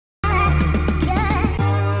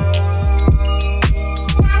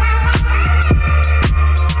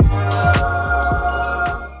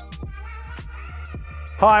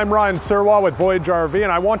Hi, I'm Ryan Serwa with Voyager RV,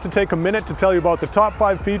 and I want to take a minute to tell you about the top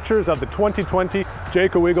 5 features of the 2020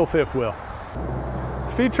 Jayco Eagle Fifth Wheel.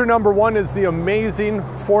 Feature number 1 is the amazing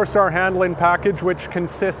 4-star handling package, which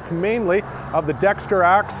consists mainly of the Dexter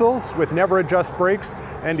axles with never adjust brakes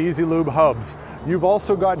and easy lube hubs. You've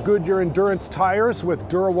also got Goodyear Endurance tires with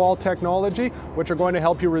DuraWall technology, which are going to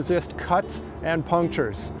help you resist cuts and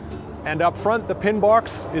punctures. And up front, the pin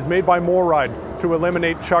box is made by MoRide to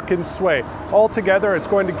eliminate chuck and sway. Altogether, it's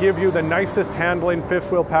going to give you the nicest handling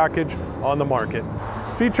fifth wheel package on the market.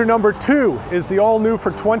 Feature number 2 is the all-new for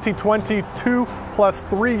 2022 plus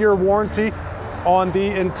 3-year warranty on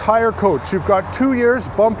the entire coach. You've got 2 years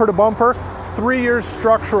bumper to bumper, 3 years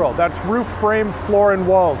structural. That's roof, frame, floor, and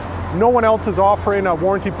walls. No one else is offering a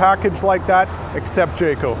warranty package like that except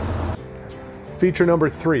Jayco. Feature number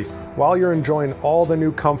 3. While you're enjoying all the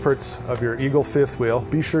new comforts of your Eagle Fifth Wheel,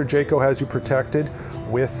 be sure Jayco has you protected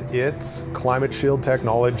with its Climate Shield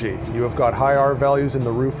technology. You have got high R values in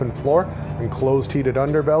the roof and floor, enclosed heated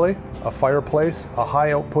underbelly, a fireplace, a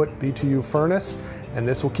high output BTU furnace, and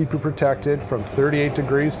this will keep you protected from 38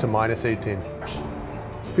 degrees to -18.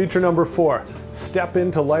 Feature number 4, step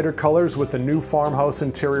into lighter colors with the new farmhouse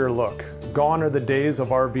interior look. Gone are the days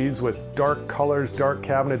of RVs with dark colors, dark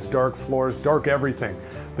cabinets, dark floors, dark everything.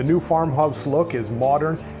 The new farmhouse look is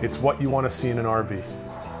modern. It's what you want to see in an RV.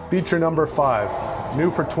 Feature number 5, new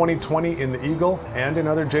for 2020 in the Eagle and in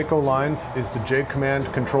other Jayco lines, is the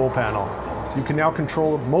JCOMMAND control panel. You can now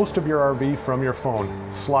control most of your RV from your phone.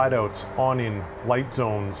 Slide outs, awning, light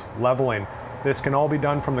zones, leveling. This can all be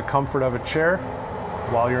done from the comfort of a chair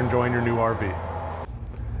while you're enjoying your new RV.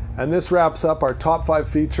 And this wraps up our top 5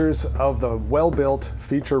 features of the well-built,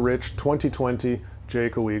 feature-rich 2020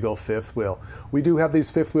 Jayco Eagle Fifth Wheel. We do have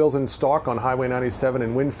these fifth wheels in stock on Highway 97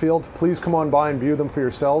 in Winfield. Please come on by and view them for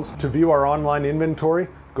yourselves. To view our online inventory,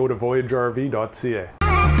 go to voyagerrv.ca.